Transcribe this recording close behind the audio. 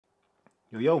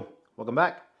Yo, welcome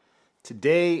back.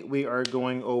 Today we are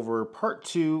going over part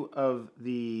 2 of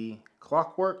the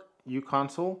Clockwork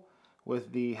uConsole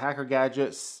with the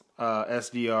Hackergadget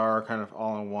SDR kind of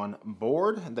all-in-one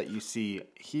board that you see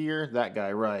here, that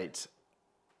guy right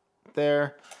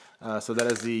there. So that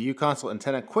is the uConsole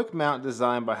antenna quick mount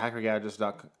designed by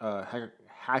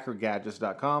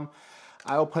Hackergadgets.com.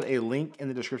 I will put a link in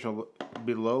the description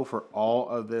below for all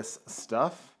of this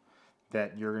stuff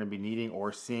that you're going to be needing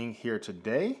or seeing here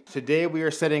today. Today we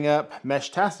are setting up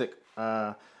Meshtastic.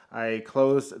 I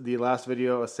closed the last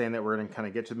video saying that we're going to kind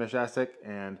of get to Meshtastic,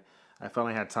 and I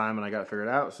finally had time and I got it figured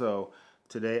out. So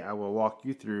today I will walk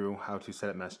you through how to set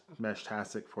up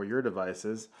Meshtastic for your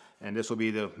devices, and this will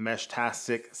be the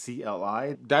Meshtastic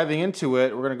CLI. Diving into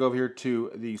it, we're going to go over here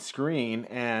to the screen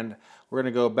and we're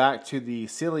going to go back to the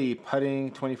silly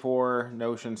Putting 24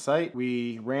 Notion site.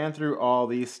 We ran through all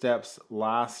these steps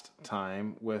last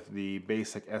time with the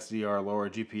basic SDR lower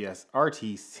GPS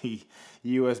RTC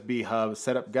USB hub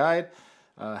setup guide.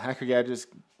 Hackergadgets,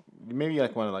 maybe you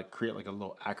want to create a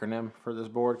little acronym for this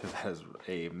board because it has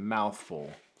a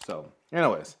mouthful. So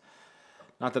anyways,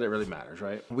 not that it really matters,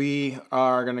 right? We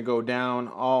are going to go down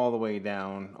all the way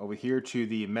down over here to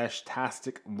the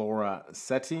Meshtastic LoRa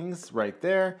settings right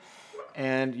there.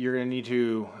 And you're going to need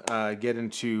to get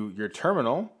into your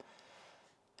terminal.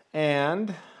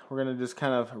 And we're going to just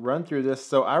kind of run through this.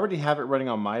 So I already have it running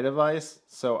on my device,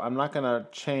 so I'm not going to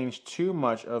change too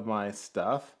much of my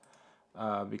stuff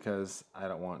because I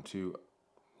don't want to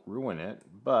ruin it.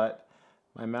 But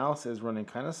my mouse is running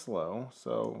kind of slow,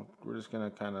 so we're just going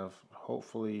to kind of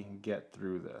hopefully get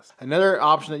through this. Another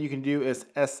option that you can do is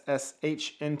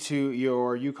SSH into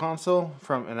your uConsole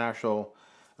from an actual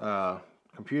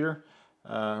computer.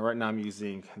 Right now I'm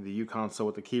using the uConsole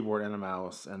with the keyboard and a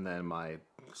mouse, and then my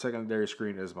secondary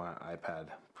screen is my iPad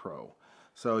Pro.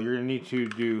 So you're going to need to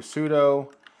do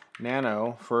sudo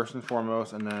nano first and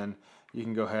foremost, and then you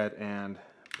can go ahead and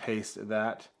paste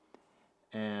that,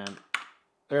 and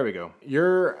there we go.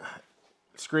 Your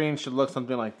screen should look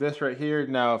something like this right here.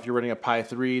 Now if you're running a Pi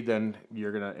 3, then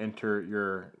you're going to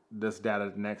enter this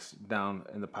data next down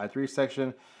in the Pi 3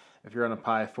 section. If you're on a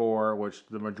Pi 4, which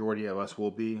the majority of us will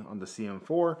be on the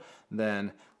CM4,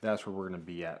 then that's where we're going to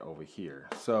be at over here.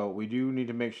 So we do need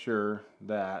to make sure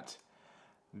that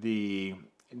the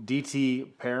DT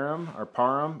param or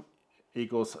param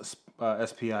equals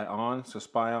SPI on, so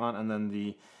spy on, and then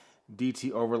the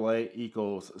DT overlay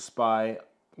equals spy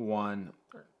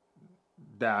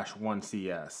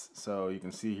 1-1CS. So you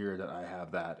can see here that I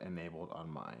have that enabled on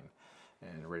mine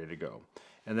and ready to go.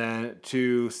 And then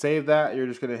to save that, you're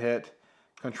just going to hit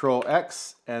Control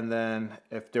X, and then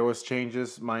if there was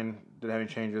changes, mine didn't have any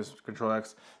changes, Control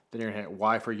X, then you're going to hit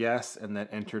Y for yes, and then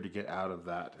enter to get out of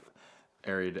that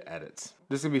area to edit.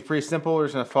 This is going to be pretty simple. We're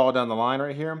just going to follow down the line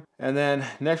right here. And then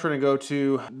next we're going to go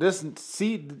to this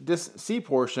C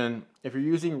portion. If you're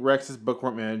using Rex's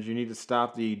bookworm image, you need to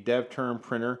stop the dev term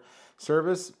printer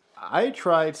service. I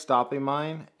tried stopping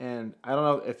mine, and I don't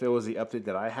know if it was the update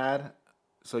that I had.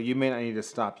 So you may not need to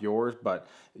stop yours, but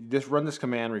just run this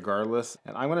command regardless.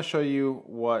 And I'm going to show you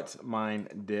what mine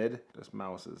did. This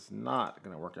mouse is not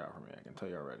going to work out for me, I can tell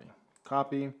you already.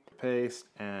 Copy, paste,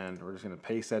 and we're just going to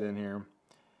paste that in here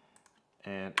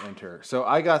and enter. So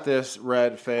I got this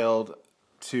red failed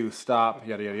to stop,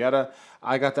 yada, yada, yada.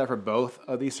 I got that for both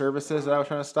of these services that I was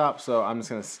trying to stop, so I'm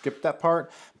just going to skip that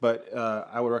part, but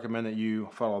I would recommend that you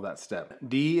follow that step.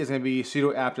 D is going to be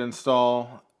sudo apt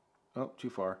install, oh, too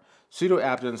far. Sudo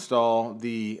apt install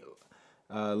the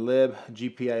lib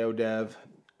gpio dev.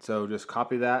 So just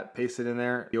copy that, paste it in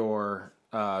there. Your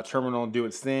terminal do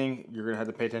its thing. You're going to have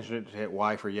to pay attention to hit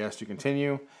Y for yes to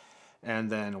continue. And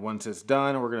then once it's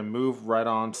done, we're going to move right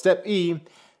on. Step E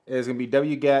is going to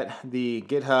be wget the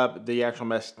GitHub, the actual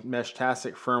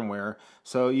Meshtastic firmware.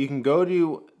 So you can go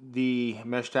to the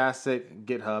Meshtastic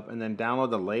GitHub and then download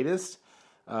the latest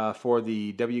for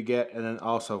the wget, and then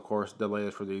also, of course, the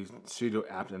latest for the sudo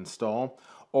apt install.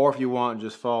 Or if you want,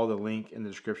 just follow the link in the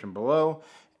description below,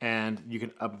 and you can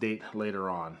update later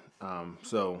on.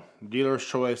 So dealer's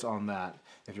choice on that.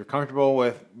 If you're comfortable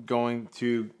with going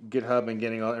to GitHub and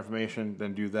getting all the information,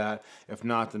 then do that. If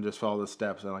not, then just follow the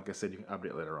steps, and like I said, you can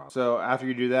update later on. So after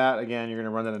you do that, again, you're going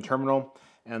to run that in terminal,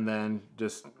 and then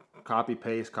just copy,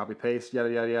 paste, yada,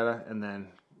 yada, yada, and then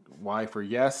Y for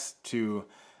yes to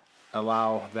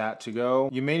allow that to go.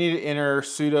 You may need to enter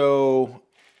sudo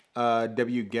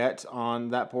wget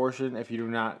on that portion if you do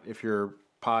not, if your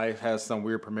Pi has some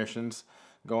weird permissions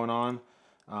going on.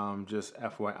 Just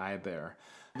FYI there.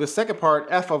 The second part,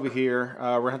 F over here,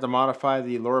 we're going to have to modify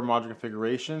the lower module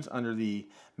configurations under the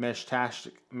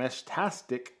Meshtastic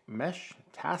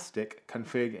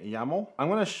config YAML. I'm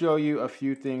going to show you a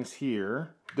few things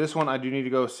here. This one I do need to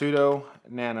go sudo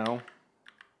nano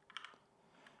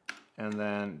and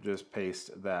then just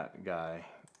paste that guy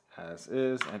as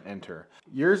is and enter.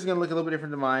 Yours is going to look a little bit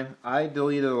different than mine. I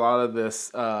deleted a lot of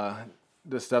this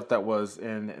the stuff that was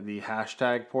in the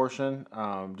hashtag portion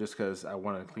just because I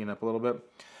wanted to clean up a little bit.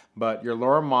 But your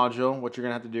LoRa module, what you're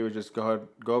going to have to do is just go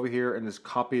over here and just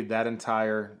copy that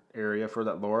entire area for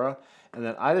that LoRa. And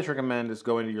then I just recommend just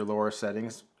going to your LoRa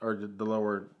settings or the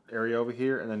lower area over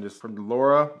here, and then just from the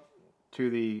LoRa to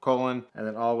the colon, and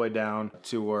then all the way down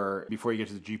to where, before you get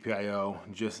to the GPIO,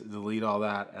 just delete all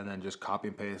that and then just copy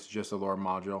and paste just the LoRa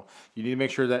module. You need to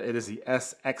make sure that it is the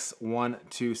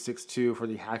SX1262 for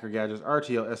the Hackergadget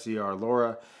RTl-SDR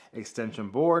LoRa extension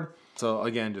board. So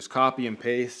again, just copy and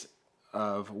paste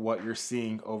of what you're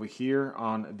seeing over here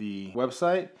on the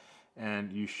website,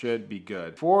 and you should be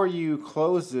good. Before you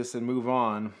close this and move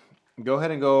on, go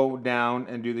ahead and go down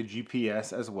and do the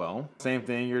GPS as well. Same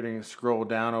thing, you're going to scroll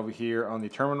down over here on the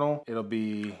terminal. It'll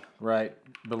be right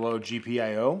below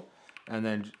GPIO, and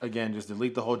then again just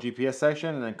delete the whole GPS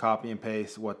section and then copy and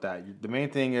paste what that. The main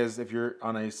thing is if you're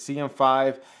on a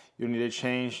CM5, you'll need to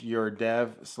change your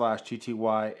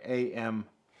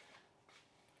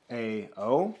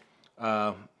dev/tty-amao.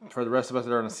 For the rest of us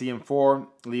that are on a CM4,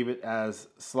 leave it as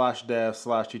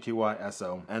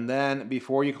 /dev/ttyso. And then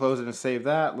before you close it and save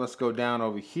that, let's go down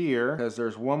over here because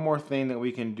there's one more thing that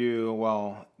we can do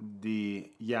while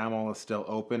the YAML is still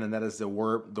open, and that is the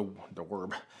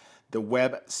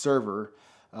web server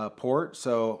port.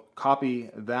 So copy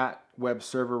that web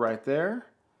server right there,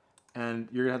 and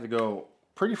you're gonna have to go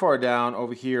pretty far down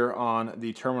over here on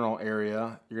the terminal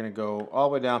area. You're gonna go all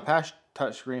the way down past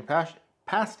touchscreen, past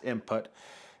input,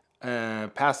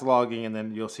 past logging, and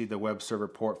then you'll see the web server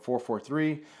port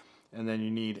 443, and then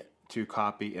you need to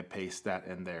copy and paste that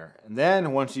in there. And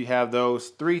then once you have those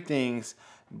three things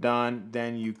done,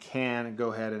 then you can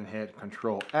go ahead and hit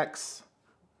Control X.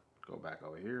 Go back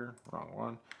over here, wrong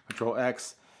one. Control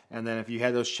X, and then if you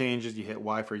had those changes, you hit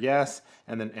Y for yes,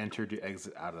 and then enter to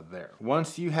exit out of there.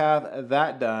 Once you have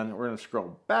that done, we're going to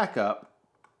scroll back up,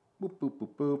 boop, boop,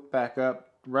 boop, boop, back up,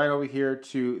 right over here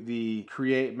to the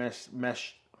create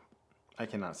I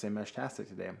cannot say Meshtastic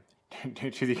today,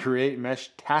 to the create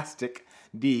Meshtastic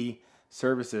D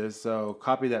services. So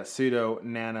copy that sudo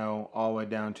nano all the way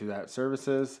down to that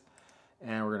services,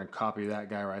 and we're going to copy that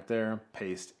guy right there,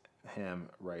 paste him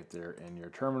right there in your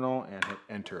terminal, and hit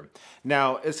enter.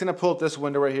 Now it's going to pull up this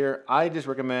window right here. I just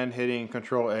recommend hitting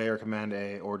Control A or Command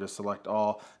A, or just select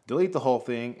all, delete the whole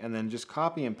thing, and then just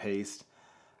copy and paste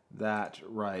that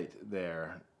right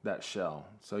there, that shell.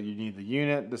 So you need the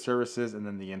unit, the services, and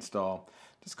then the install.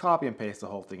 Just copy and paste the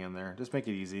whole thing in there. Just make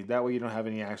it easy. That way you don't have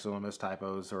any accidental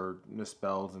mistypos or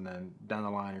misspells, and then down the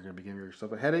line you're going to be giving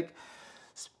yourself a headache.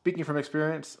 Speaking from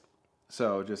experience,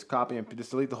 so just copy and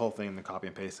just delete the whole thing and then copy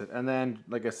and paste it. And then,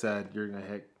 like I said, you're going to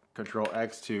hit Control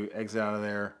X to exit out of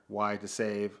there, Y to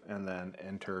save, and then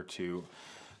enter to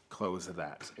close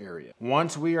that area.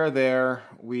 Once we are there,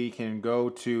 we can go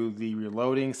to the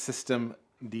reloading system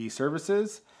D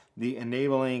services, the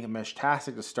enabling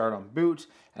Meshtastic to start on boot,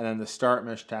 and then the start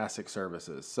Meshtastic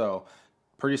services. So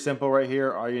pretty simple right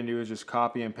here. All you can do is just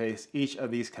copy and paste each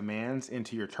of these commands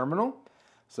into your terminal.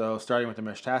 So starting with the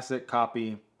Meshtastic,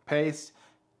 copy, paste,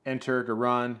 enter to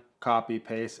run, copy,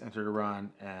 paste, enter to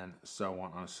run, and so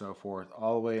on and so forth,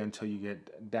 all the way until you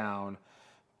get down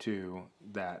to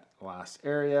that last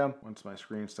area. Once my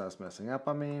screen stops messing up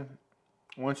on me.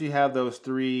 Once you have those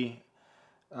three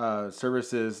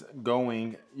services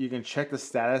going, you can check the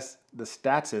status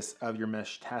of your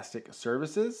Meshtastic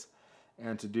services.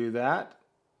 And to do that,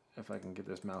 if I can get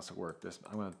this mouse to work,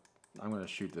 I'm gonna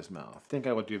shoot this mouse. I think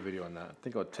I will do a video on that. I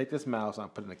think I'll take this mouse, I'll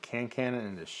put it in a cannon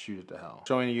and just shoot it to hell.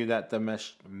 Showing you that the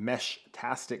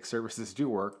Meshtastic services do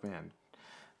work, man.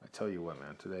 I tell you what,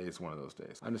 man, today is one of those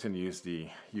days. I'm just going to use the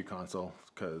uConsole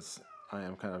because I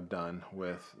am kind of done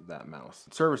with that mouse.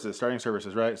 Services, starting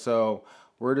services, right? So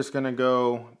we're just going to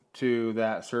go to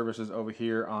that services over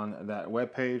here on that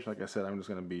web page. Like I said, I'm just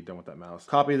going to be done with that mouse.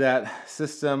 Copy that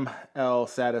system L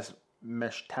status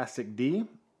Meshtastic D,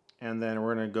 and then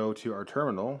we're going to go to our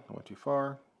terminal. I went too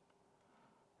far.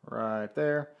 Right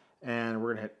there. And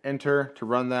we're going to hit enter to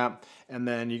run that. And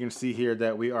then you can see here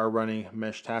that we are running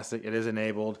Meshtastic. It is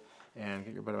enabled. And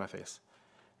get your butt out of my face.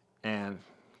 And,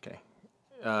 okay.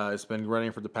 It's been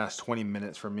running for the past 20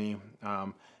 minutes for me.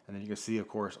 And then you can see, of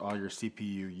course, all your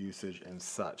CPU usage and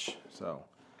such. So,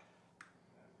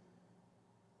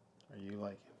 are you,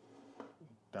 like,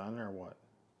 done or what?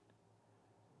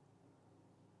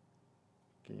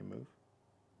 Can you move?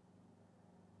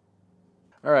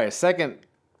 All right, second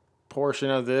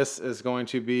portion of this is going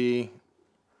to be,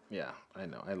 yeah, I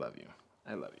know, I love you.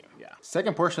 I love you, yeah.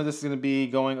 Second portion of this is gonna be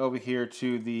going over here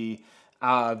to the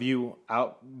view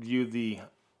the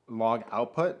log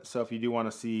output. So if you do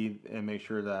want to see and make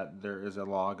sure that there is a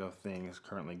log of things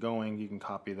currently going, you can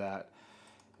copy that.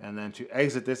 And then to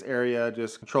exit this area,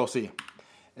 just Control C.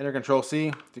 Enter Control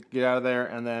C to get out of there,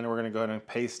 and then we're gonna go ahead and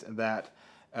paste that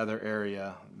other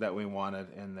area that we wanted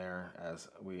in there as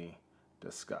we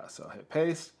discussed. So hit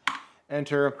paste,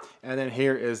 enter, and then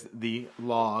here is the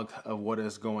log of what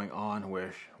is going on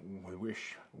with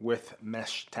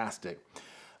Meshtastic.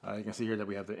 You can see here that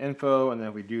we have the info, and then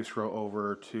if we do scroll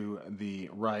over to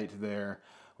the right there,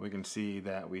 we can see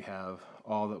that we have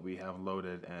all that we have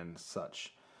loaded and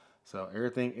such. So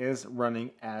everything is running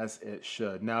as it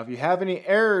should. Now, if you have any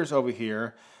errors over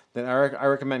here, then I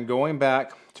recommend going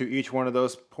back to each one of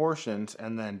those portions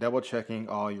and then double checking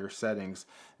all your settings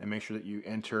and make sure that you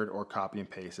entered or copy and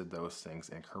pasted those things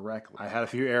incorrectly. I had a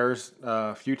few errors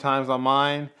a few times on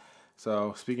mine,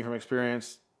 so speaking from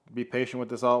experience, be patient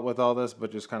with all this,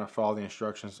 but just kind of follow the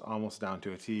instructions almost down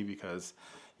to a T, because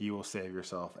you will save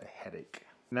yourself a headache.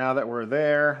 Now that we're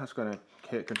there, I'm just going to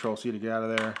hit Control C to get out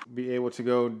of there. Be able to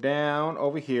go down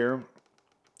over here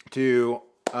to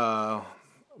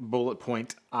bullet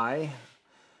point I,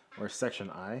 or section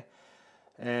I,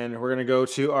 and we're going to go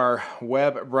to our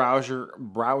web browser,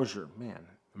 and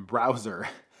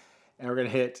we're going to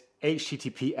hit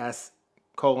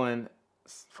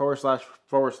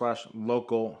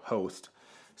https://localhost.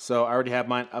 So I already have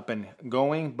mine up and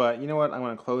going, but you know what? I'm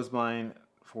going to close mine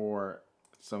for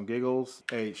some giggles.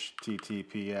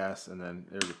 HTTPS, and then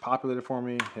it'll be populated for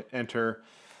me. Hit enter,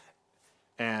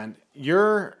 and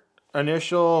your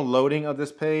initial loading of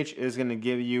this page is going to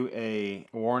give you a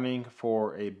warning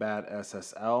for a bad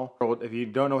SSL. If you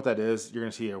don't know what that is, you're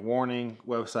going to see a warning,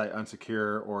 website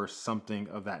unsecure, or something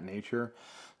of that nature.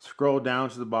 Scroll down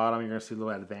to the bottom, you're going to see a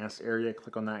little advanced area.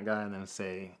 Click on that guy and then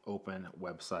say open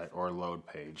website or load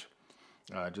page.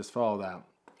 Just follow that,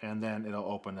 and then it'll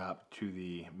open up to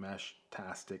the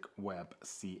Meshtastic Web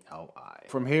CLI.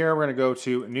 From here, we're going to go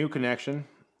to new connection,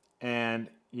 and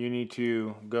you need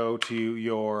to go to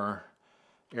your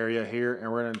area here, and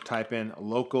we're going to type in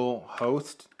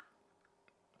localhost.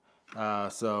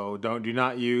 So do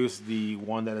not use the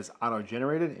one that is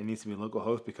auto-generated. It needs to be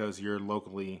localhost because you're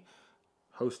locally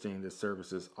hosting the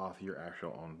services off your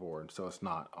actual own board, so it's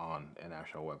not on an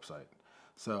actual website.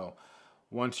 So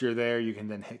once you're there, you can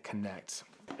then hit connect.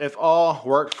 If all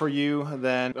worked for you,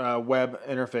 then web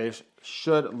interface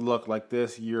should look like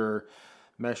this. Your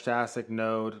Meshtastic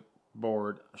node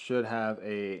board should have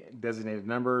a designated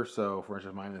number. So for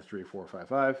instance, mine is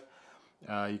 3455.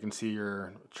 You can see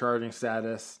your charging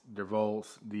status, the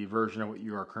volts, the version of what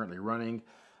you are currently running,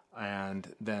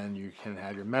 and then you can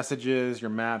have your messages, your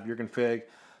map, your config.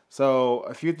 So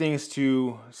a few things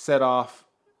to set off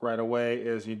right away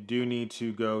is you do need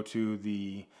to go to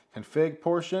the config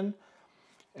portion,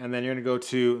 and then you're going to go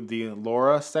to the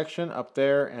LoRa section up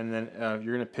there, and then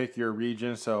you're going to pick your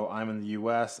region. So I'm in the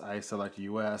US, I select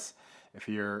US. If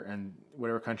you're in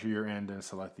whatever country you're in, then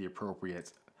select the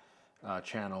appropriate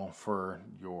channel for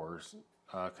yours,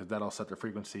 because that'll set the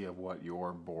frequency of what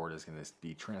your board is going to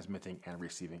be transmitting and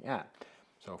receiving at.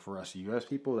 So for us US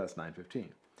people, that's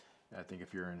 915. I think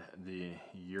if you're in the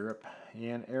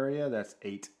European area, that's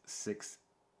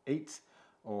 868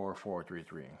 or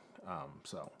 433.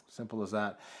 So simple as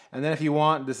that. And then if you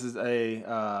want, this is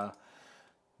a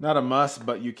not a must,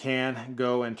 but you can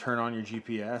go and turn on your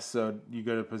GPS. So you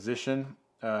go to position,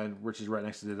 which is right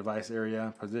next to the device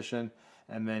area, position,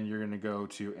 and then you're going to go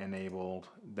to enable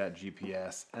that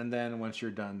GPS. And then once you're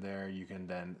done there, you can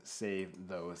then save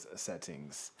those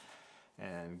settings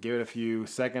and give it a few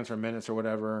seconds or minutes or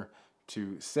whatever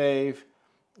to save,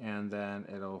 and then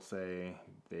it'll say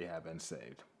they have been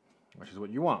saved, which is what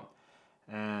you want.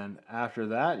 And after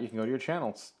that, you can go to your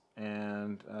channels,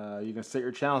 and you can set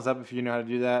your channels up if you know how to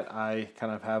do that. I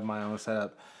kind of have my own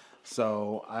setup,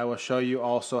 so I will show you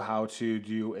also how to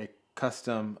do a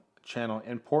custom channel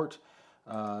import,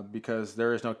 because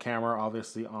there is no camera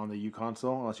obviously on the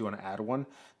uConsole unless you want to add one.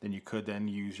 Then you could then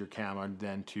use your camera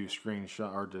then to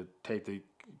screenshot or to take the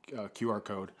QR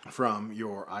code from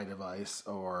your iDevice,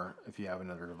 or if you have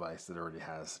another device that already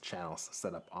has channels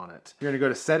set up on it. You're going to go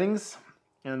to settings,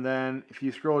 and then if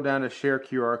you scroll down to share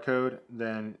QR code,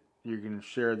 then you can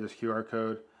share this QR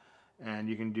code, and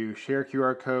you can do share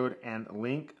QR code and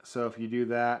link. So if you do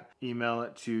that, email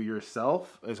it to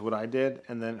yourself is what I did,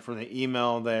 and then from the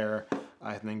email there,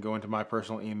 I then go into my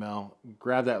personal email,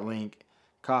 grab that link,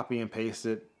 copy and paste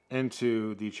it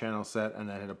into the channel set, and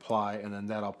then hit apply, and then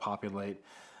that'll populate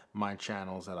my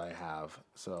channels that I have.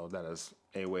 So that is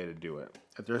a way to do it.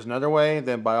 If there's another way,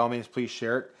 then by all means, please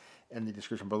share it in the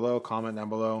description below, comment down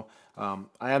below.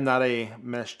 I am not a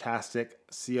Meshtastic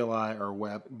CLI or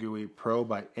Web GUI Pro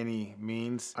by any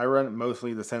means. I run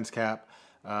mostly the SenseCap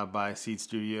by Seed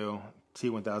Studio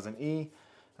T1000E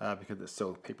because it's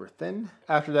so paper thin.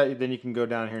 After that, then you can go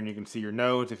down here and you can see your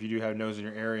nodes if you do have nodes in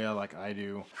your area like I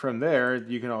do. From there,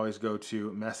 you can always go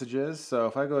to messages. So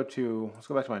if I go to, let's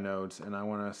go back to my nodes, and I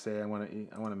want to say I want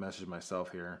to message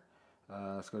myself here.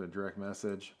 Let's go to direct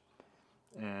message.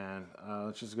 And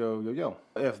let's just go yo-yo.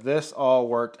 If this all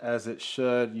worked as it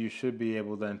should, you should be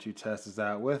able then to test this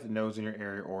out with nodes in your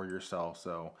area or yourself.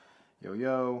 So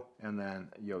yo-yo and then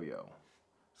yo-yo.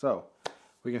 So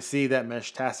we can see that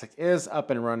Meshtastic is up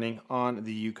and running on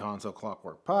the uConsole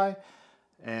Clockwork Pi,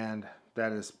 and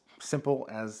that is simple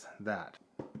as that,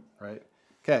 right?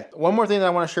 Okay, one more thing that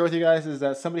I want to share with you guys is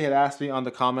that somebody had asked me on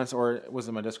the comments, or it was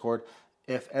in my Discord,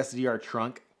 if SDR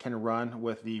trunk can run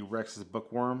with the Rex's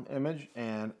bookworm image,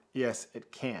 and yes,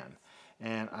 it can.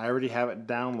 And I already have it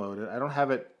downloaded. I don't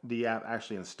have the app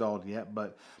actually installed yet,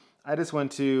 but I just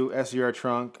went to SDR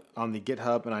trunk on the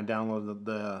GitHub and I downloaded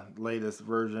the latest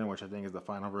version, which I think is the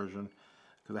final version,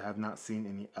 because I have not seen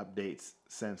any updates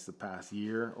since the past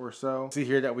year or so. See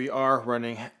here that we are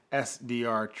running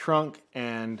SDR trunk,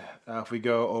 and if we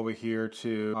go over here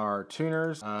to our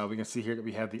tuners, we can see here that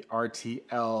we have the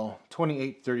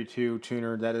RTl-2832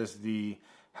 tuner. That is the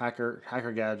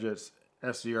Hackergadget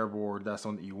SDR board. That's the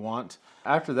one that you want.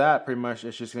 After that, pretty much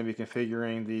it's just going to be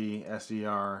configuring the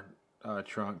SDR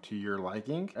trunk to your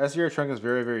liking. SDR trunk is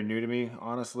very, very new to me,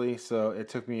 honestly, so it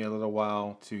took me a little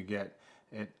while to get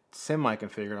it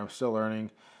semi-configured. I'm still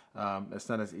learning. It's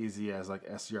not as easy as like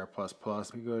SDR++.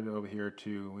 We go over here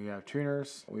to, we have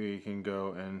tuners. We can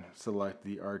go and select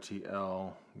the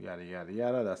RTL yada yada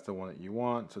yada. That's the one that you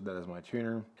want, so that is my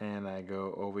tuner. And I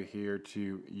go over here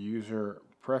to user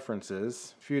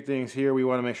preferences. A few things here. We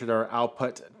want to make sure that our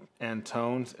output and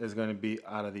tones is going to be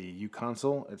out of the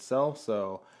uConsole itself.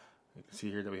 So you can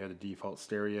see here that we have the default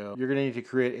stereo. You're going to need to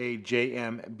create a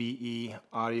JMBE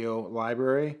audio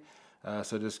library.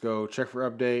 So just go check for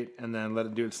update and then let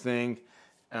it do its thing.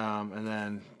 And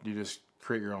then you just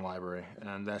create your own library.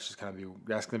 And that's just kind of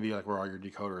that's going to be like where all your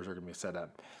decoders are going to be set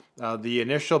up. The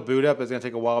initial boot up is going to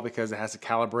take a while because it has to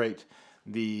calibrate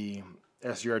the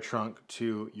SDR trunk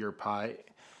to your Pi.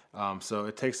 So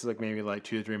it takes like maybe like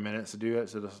 2 to 3 minutes to do it.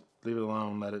 So just leave it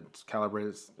alone, let it calibrate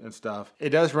it and stuff. It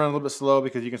does run a little bit slow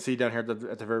because you can see down here at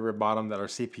the very, very bottom that our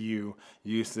CPU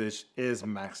usage is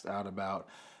maxed out about.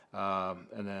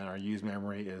 And then our used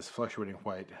memory is fluctuating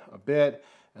quite a bit.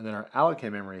 And then our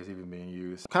allocated memory is even being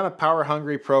used. Kind of power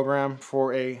hungry program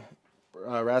for a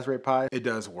Raspberry Pi. It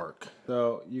does work.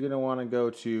 So you're going to want to go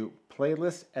to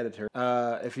playlist editor.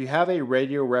 If you have a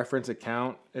radio reference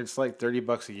account, it's like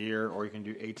 $30 a year, or you can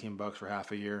do $18 for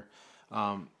half a year.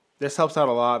 This helps out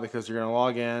a lot because you're going to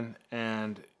log in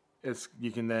and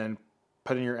you can then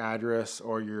put in your address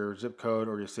or your zip code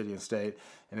or your city and state,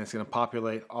 and it's going to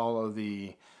populate all of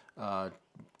the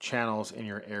channels in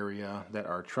your area that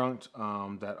are trunked,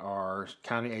 that are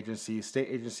county agencies, state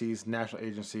agencies, national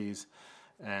agencies,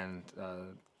 and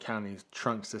county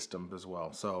trunk systems as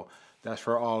well. So that's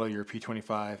for all of your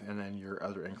P25 and then your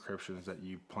other encryptions that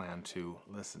you plan to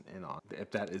listen in on, if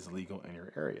that is legal in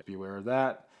your area. Be aware of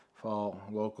that. Follow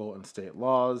local and state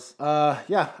laws.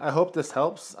 Yeah, I hope this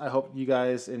helps. I hope you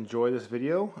guys enjoy this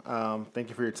video. Thank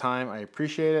you for your time. I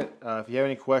appreciate it. If you have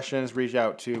any questions, reach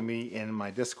out to me in my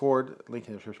Discord, link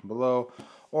in the description below,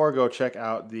 or go check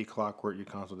out the Clockwork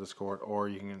uConsole Discord, or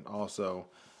you can also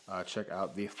check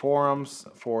out the forums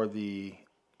for the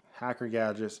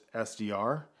Hackergadget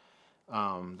SDR.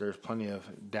 There's plenty of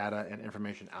data and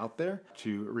information out there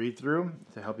to read through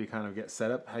to help you kind of get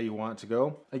set up how you want it to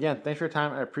go. Again, thanks for your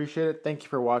time. I appreciate it. Thank you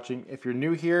for watching. If you're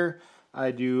new here,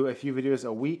 I do a few videos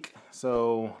a week.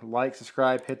 So like,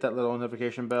 subscribe, hit that little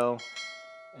notification bell,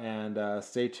 and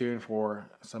stay tuned for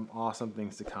some awesome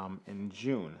things to come in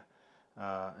June.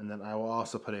 And then I will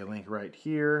also put a link right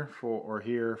here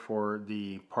for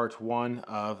the part 1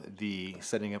 of the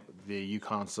setting up the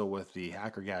uConsole with the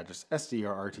Hackergadget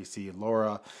SDR RTC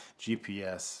LoRa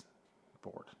GPS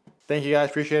board. Thank you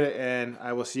guys, appreciate it, and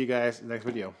I will see you guys in the next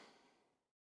video.